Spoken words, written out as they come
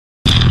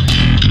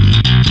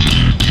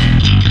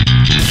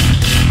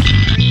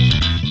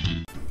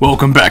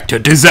Welcome back to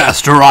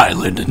Disaster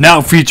Island,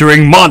 now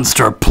featuring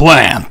monster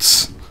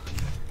plants.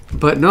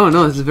 But no,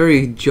 it's a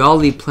very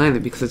jolly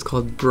planet because it's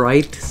called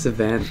Bright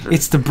Savannah.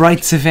 It's the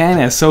bright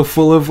savannah, so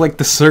full of like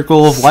the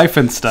circle of life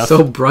and stuff.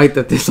 So bright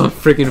that there's a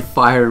freaking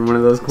fire in one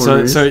of those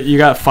corners. So you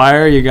got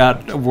fire, you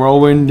got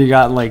whirlwind, you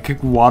got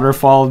like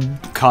waterfall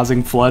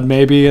causing flood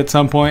maybe at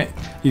some point.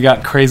 You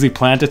got crazy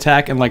plant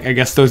attack, and like I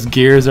guess those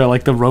gears are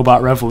like the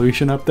robot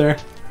revolution up there.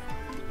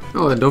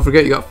 Oh, and don't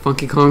forget you got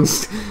Funky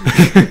Kong's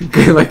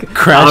like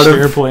Crashed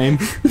airplane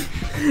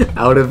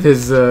out of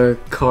his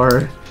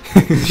car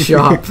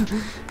shop.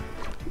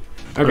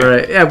 Okay.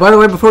 Alright, yeah, by the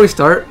way, before we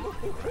start,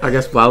 I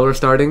guess while we're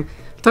starting,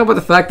 talk about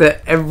the fact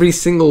that every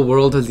single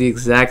world has the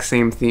exact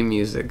same theme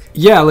music.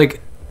 Yeah,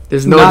 like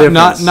there's no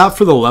difference. Not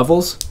for the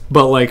levels,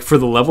 but like for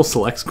the level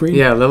select screen.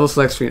 Yeah, level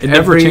select screen. It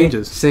never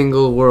changes.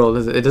 Single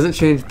world, it doesn't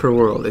change per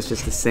world. It's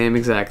just the same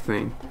exact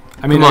thing.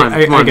 I mean, Come on,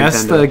 I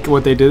guess like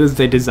what they did is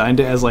they designed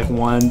it as like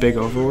one big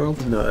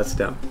overworld. No, that's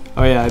dumb.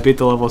 Oh yeah, I beat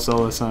the level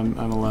solo, so I'm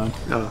alone.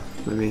 Oh,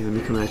 let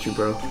me come at you,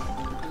 bro.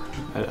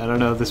 I don't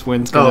know. This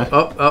wind's gonna.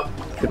 Oh.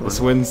 Good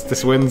one.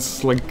 This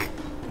wind's like.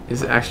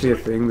 Is it actually a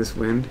thing? This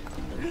wind?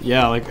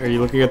 Yeah. Like, are you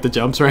looking at the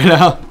jumps right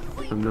now?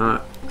 I'm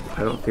not.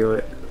 I don't feel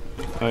it.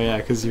 Oh yeah,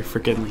 because you're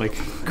freaking like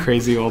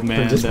crazy old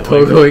man. I'm just that,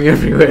 pogoing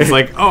everywhere. It's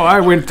like, oh, I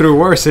went through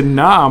worse in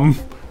Nam.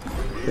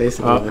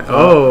 Basically. I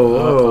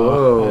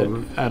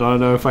don't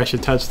know if I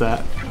should touch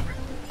that.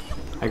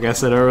 I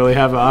guess I don't really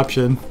have an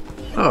option.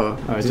 Oh,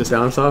 just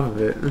bounce off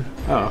of it.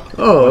 Oh.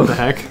 What the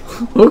heck?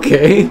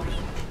 Okay.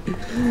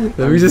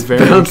 Let me just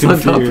bounce on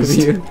top of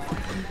you.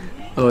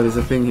 Oh, there's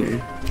a thing here.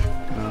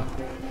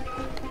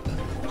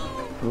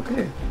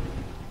 Okay.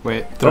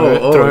 Wait, throw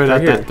it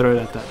at here. that. Throw it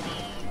at that.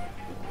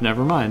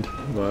 Never mind.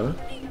 What?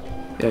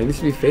 Yeah, it needs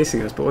to be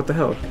facing us, but what the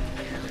hell?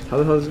 How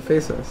the hell does it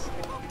face us?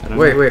 I don't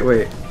know.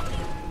 Wait.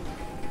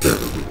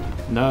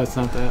 No, it's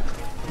not that.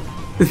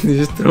 You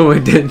just throw my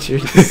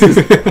dentures.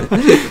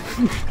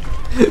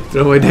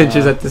 Throw my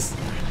dentures at this.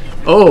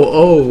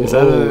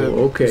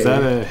 Okay. Is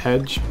that a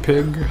hedge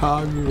pig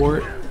hog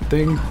wart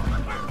thing?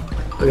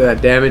 Look at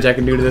that damage I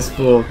can do to this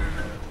fool.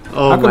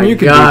 Oh How come my you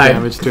can god. do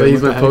damage to him? I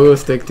use my pogo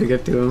stick to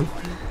get to him.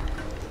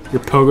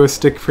 Your pogo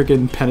stick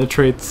freaking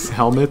penetrates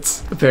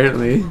helmets?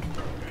 Apparently.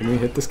 Can we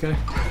hit this guy?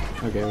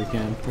 Okay, we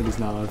can, but he's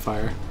not on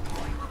fire.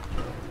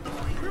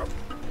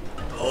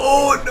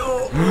 Oh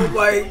no! Oh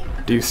my.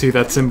 Do you see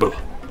that symbol?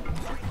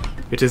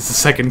 It is the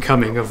second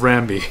coming of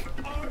Rambi.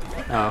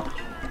 Oh.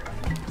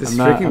 I'm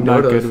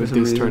not good with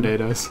these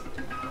tornadoes.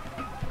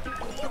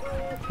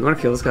 You want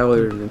to kill this guy while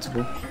you're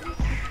invincible?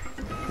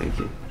 Thank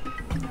you.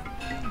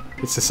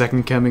 It's the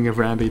second coming of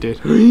Rambi, dude.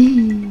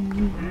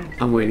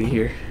 I'm waiting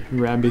here.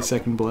 Rambi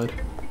second blood.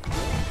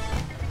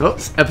 Oh,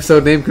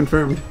 episode name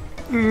confirmed.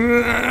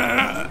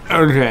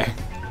 Okay.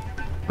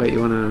 Wait, you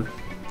wanna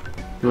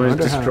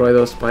destroy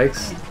those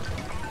spikes?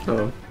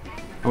 Oh.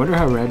 I wonder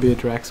how Rambi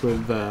interacts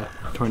with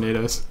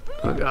tornadoes.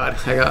 Oh god,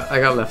 I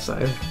got left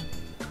side.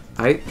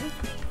 Height.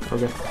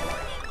 Okay.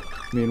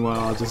 Meanwhile,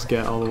 I'll just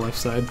get all the left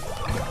side.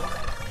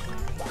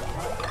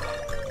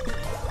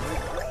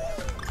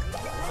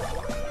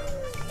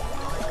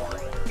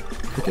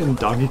 Freaking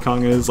Donkey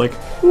Kong is like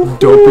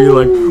dopey,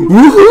 like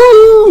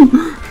woohoo!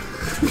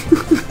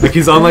 Like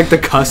he's on like the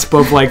cusp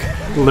of like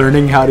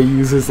learning how to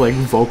use his like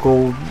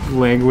vocal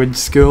language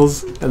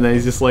skills, and then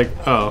he's just like,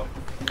 oh.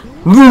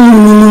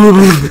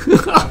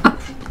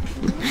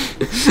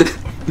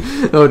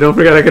 Oh, don't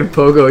forget I can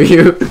pogo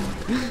you.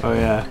 Oh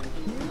yeah,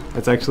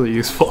 that's actually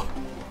useful.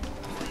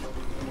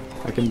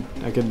 I can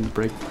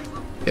break.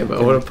 Yeah, but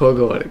I want to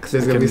pogo on it because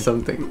there's gonna be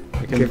something.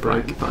 I can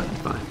break. Fine.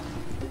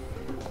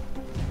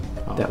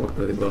 Oh. That went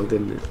really well,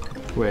 didn't it?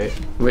 Wait,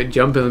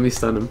 jump and let me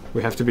stun him.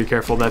 we have to be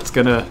careful. That's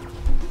gonna.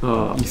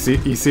 Oh.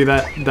 You see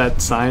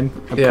that sign?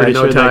 I'm Yeah, pretty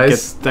no sure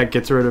ties. that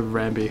gets rid of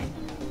Rambi.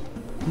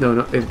 No,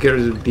 it gets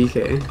rid of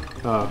DK.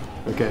 Oh,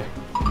 okay.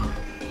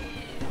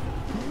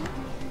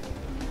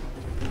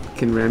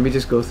 Can Rambi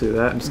just go through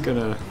that? I'm just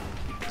gonna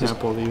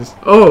trample these.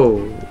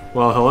 Oh!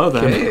 Well, hello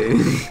then. Okay.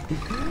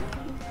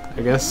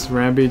 I guess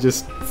Rambi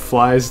just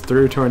flies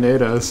through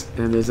tornadoes.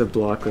 And there's a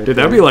block right Dude,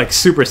 there. that'd be like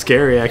super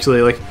scary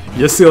actually. Like, you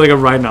just see like a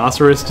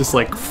rhinoceros just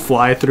like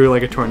fly through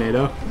like a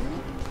tornado.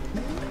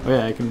 Oh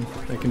yeah, I can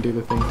do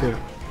the thing too.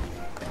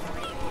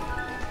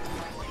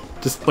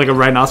 Just like a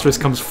rhinoceros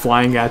comes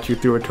flying at you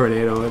through a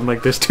tornado, and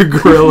like there's two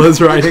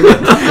gorillas riding it.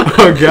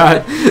 Oh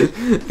god,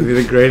 it'd be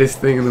the greatest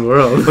thing in the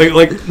world.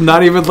 Like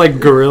not even like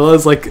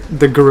gorillas, like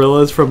the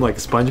gorillas from like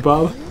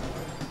SpongeBob,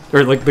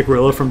 or like the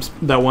gorilla from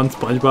that one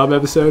SpongeBob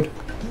episode,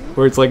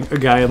 where it's like a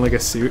guy in like a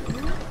suit.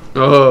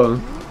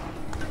 Oh,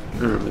 I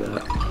remember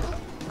that.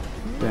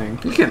 Dang,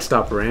 you can't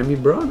stop Rambi,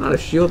 bro. Not a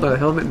shield, not a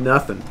helmet,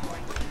 nothing.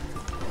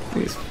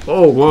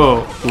 Oh,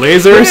 whoa,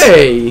 lasers!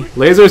 Hey,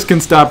 lasers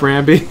can stop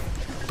Rambi.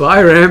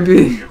 Bye,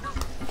 Rambi.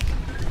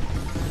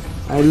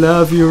 I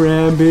love you,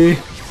 Rambi.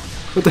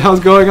 What the hell's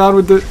going on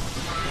with the...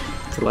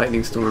 It's a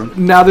lightning storm.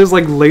 Now there's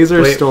like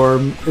laser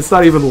storm. It's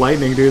not even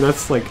lightning, dude.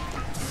 That's like...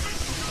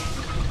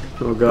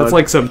 Oh god. That's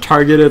like some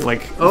targeted,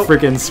 like, Oh.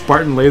 freaking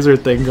Spartan laser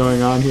thing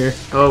going on here.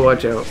 Oh,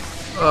 watch out.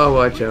 Oh,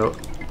 watch out.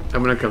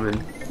 I'm gonna come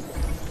in.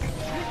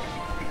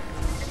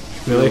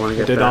 Really? wanna You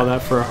get did that. all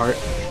that for a heart?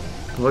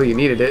 Well, you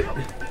needed it.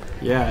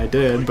 Yeah, I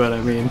did, but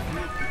I mean,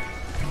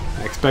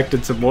 I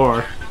expected some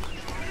more.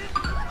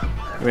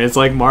 I mean, it's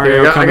like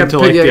Mario Here, I coming got to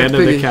the piggy, like I the got end the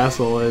of the piggy.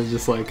 castle and it's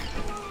just like,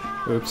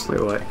 oops.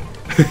 Wait, what?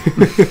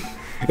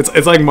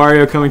 It's like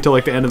Mario coming to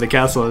like the end of the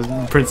castle and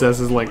the princess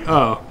is like,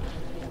 oh,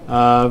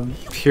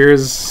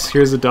 here's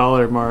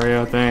 $1,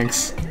 Mario,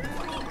 thanks.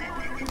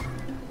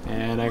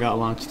 And I got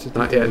launched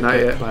Not yet, not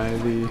yet. by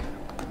the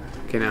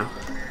Okay, now.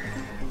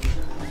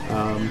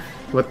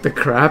 What the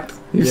crap?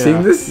 You yeah,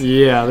 seen this?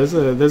 Yeah, there's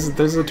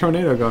a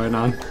tornado going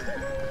on.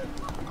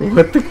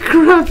 What the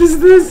crap is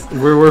this?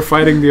 We're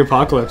fighting the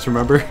apocalypse,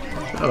 remember?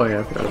 Oh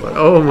yeah, I forgot about it.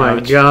 Oh my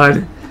Ouch.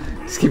 god.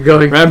 Just keep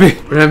going. Rambi!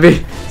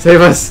 Rambi,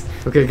 save us.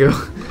 Okay, go.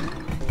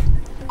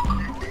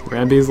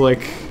 Rambi's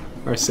like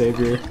our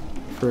savior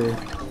for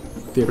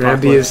the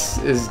Rambi apocalypse.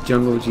 is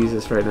jungle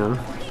Jesus right now.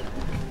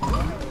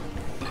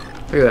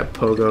 Look at that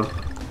pogo.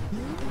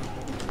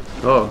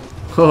 Oh,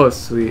 oh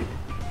sweet.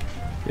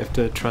 You have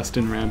to trust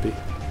in Rambi.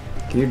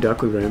 Can you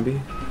duck with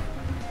Rambi?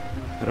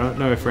 I don't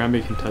know if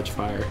Rambi can touch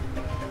fire.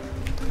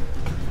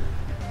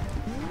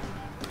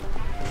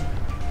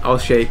 I'll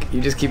shake.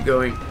 You just keep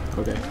going.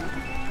 Okay.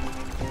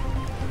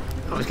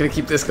 I'm just gonna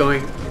keep this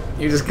going.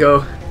 You just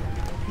go.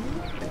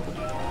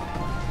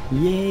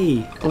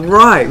 Yay!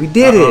 Alright, we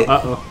did it!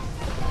 Uh-oh.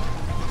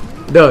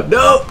 No,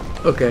 no!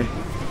 Okay.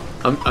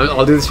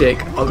 I'll do the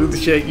shake. I'll do the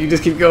shake. You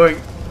just keep going.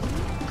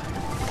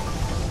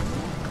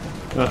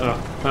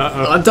 Uh-oh.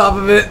 Uh-oh. On top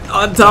of it.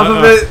 On top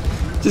of it.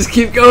 Just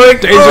keep going.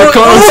 Danger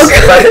close!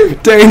 Oh,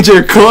 God.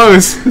 Danger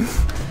close!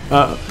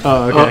 Oh,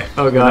 okay.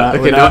 Oh god.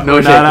 We're Okay, not, no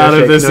we're shake, not no out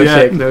shake, of this no yet.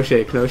 shake, no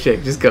shake, no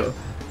shake. Just go.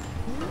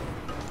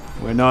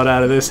 We're not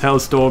out of this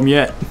hellstorm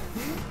yet.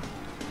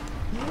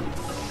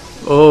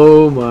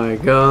 Oh my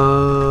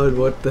god,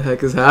 what the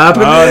heck is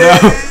happening? Oh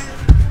no!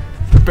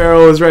 The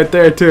barrel is right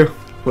there too.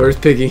 Where's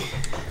Piggy?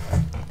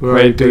 Where are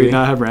you, Wait, do we Piggy?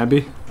 not have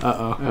Rambi?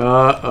 Uh-oh.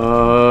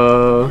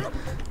 Uh-oh.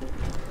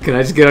 Can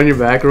I just get on your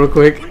back real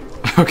quick?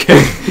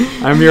 Okay.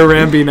 I'm your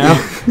Rambi now.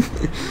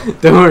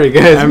 Don't worry,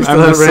 guys. I'm we still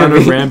the have son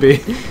of Rambi.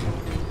 Rambi.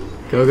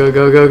 Go, go,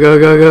 go, go, go,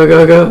 go, go,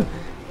 go, go.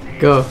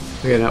 Go.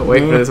 Okay, now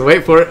wait for this.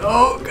 Wait for it.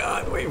 Oh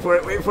god, wait for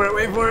it, wait for it,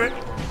 wait for it.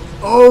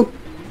 Oh.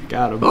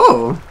 Got him.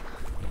 Oh.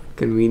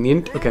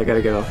 Convenient. Okay, I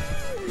gotta go.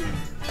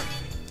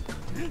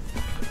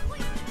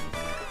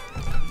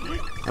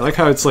 I like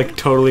how it's like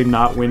totally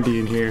not windy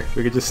in here.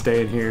 We could just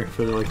stay in here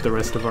for like the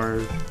rest of our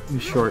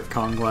short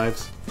Kong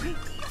lives.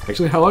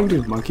 Actually, how long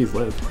do monkeys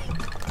live?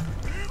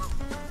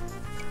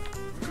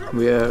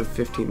 We have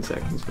 15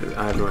 seconds. But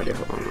I have no idea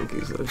how long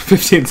monkeys live.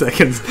 15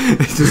 seconds.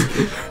 It's just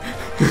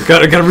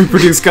gotta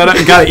reproduce.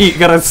 Gotta eat.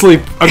 Gotta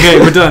sleep. Okay,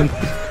 we're done.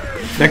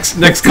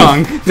 Next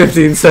Kong.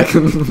 15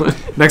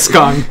 seconds. Next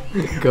Kong.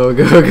 Go,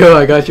 go, go.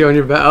 I got you on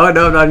your back. Oh,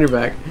 no, I'm not on your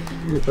back.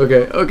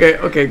 Okay, okay,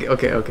 okay,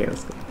 okay, okay.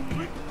 Let's go.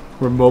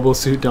 We're Mobile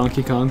Suit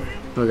Donkey Kong.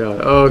 Oh,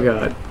 God. Oh,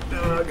 God.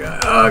 Oh,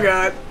 God. Oh,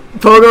 God.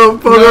 Pogo,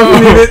 Pogo, No. we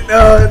need it.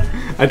 No.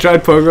 I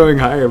tried pogoing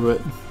higher, but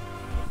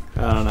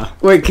I don't know.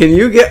 Wait, can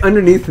you get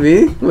underneath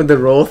me with the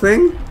roll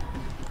thing?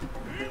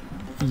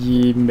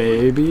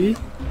 Maybe.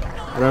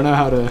 I don't know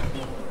how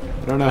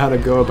to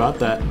go about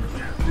that.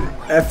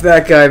 F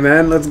that guy,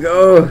 man. Let's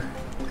go.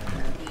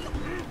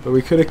 But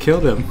we could have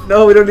killed him.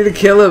 No, we don't need to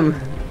kill him.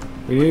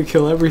 We need to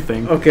kill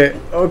everything. Okay,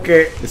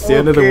 okay. It's the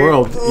end of the okay,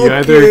 world. You okay.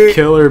 either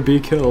kill or be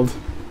killed.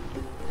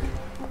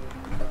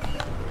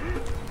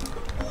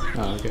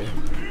 Oh, okay.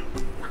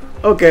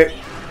 Okay.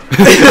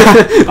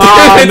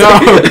 Oh no!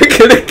 I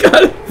could have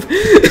got him.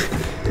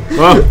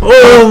 Oh,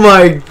 Oh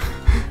my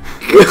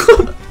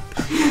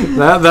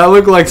god. that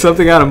looked like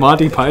something out of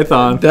Monty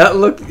Python. That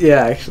looked,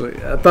 yeah, actually.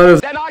 I thought it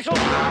was Then I shall.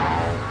 Jesus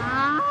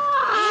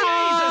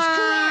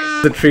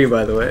Christ! the tree,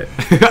 by the way.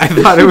 I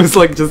thought it was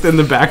like just in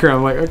the background.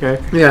 I'm like, okay.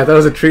 Yeah, I thought it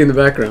was a tree in the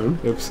background.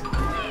 Oops.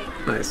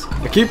 Nice.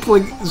 I keep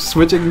like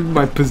switching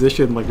my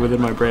position like within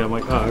my brain. I'm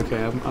like, oh,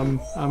 okay. I'm.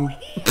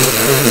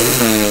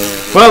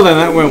 Well, then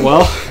that went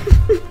well.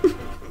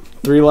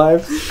 3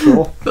 lives.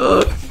 Cool.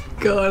 Oh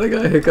god, I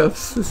got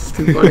hiccups. This is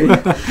too funny.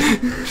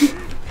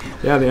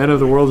 Yeah, the end of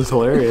the world is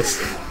hilarious.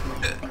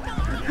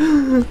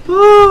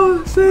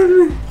 Oh, save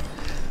me.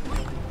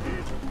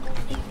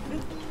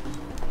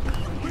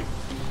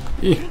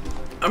 Eh.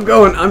 I'm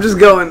going. I'm just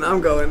going. I'm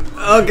going.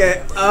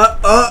 Okay.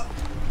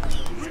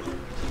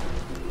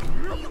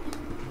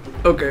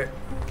 Okay.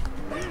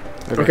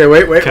 Okay,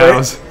 wait.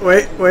 Cows.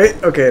 Wait.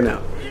 Okay,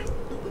 now.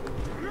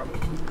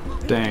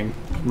 Dang.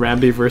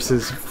 Rambi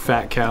versus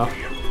Fat Cow.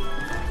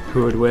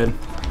 Who would win?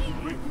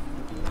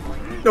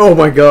 Oh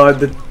my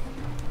god.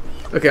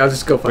 Okay, I'll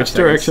just go 5 Which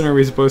seconds. direction are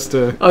we supposed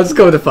to... I'll just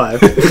go with the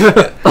 5.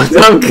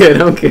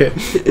 I'm good.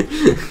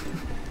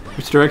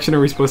 Which direction are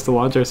we supposed to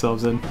launch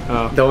ourselves in?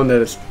 Oh. The one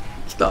that it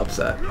stops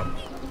at.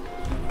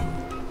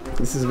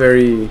 This is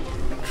very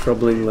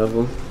troubling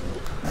level.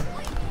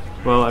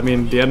 Well, I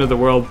mean, the end of the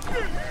world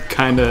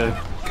kinda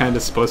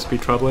supposed to be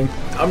troubling.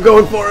 I'm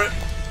going for it.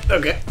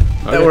 Okay.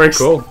 That Okay, works.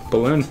 Cool.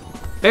 Balloon.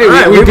 Hey,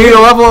 Alright, we we beat beat- a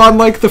level on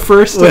like the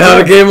first. We have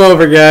a attempt. game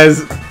over,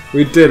 guys.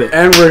 We did it.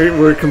 And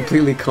we're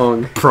completely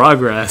Kong.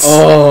 Progress.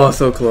 Oh,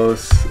 so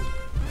close.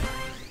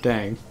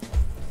 Dang.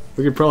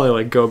 We could probably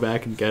like go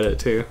back and get it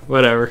too.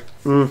 Whatever.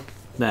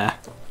 Nah.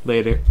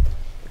 Later.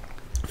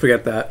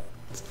 Forget that.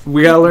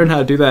 We gotta learn how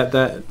to do that.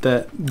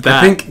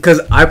 I think because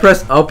I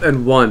pressed up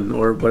and 1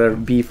 or whatever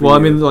B for Well, I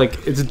you. mean,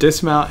 like it's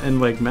dismount and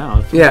like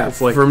mount. Yeah,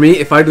 It's like for me,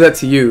 if I do that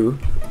to you,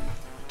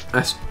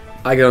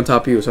 I get on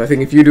top of you. So I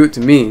think if you do it to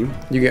me,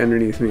 you get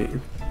underneath me.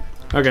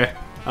 okay.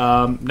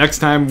 Next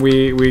time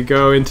we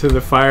go into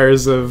the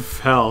fires of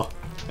hell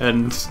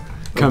and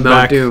come Mount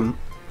back Doom.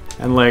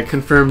 and like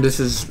Confirm this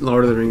is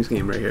Lord of the Rings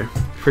game right here.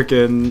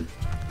 freaking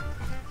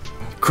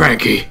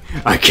cranky.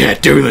 I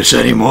can't do this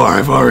anymore.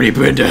 I've already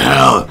been to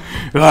hell.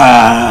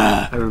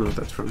 Ah! I don't know what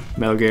that's from.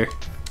 Metal Gear.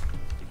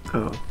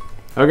 Oh.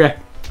 Okay.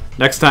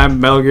 Next time,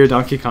 Metal Gear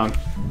Donkey Kong.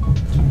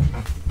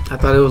 I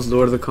thought it was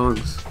Lord of the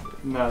Kongs.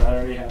 No, that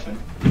already happened.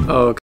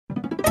 Oh, okay.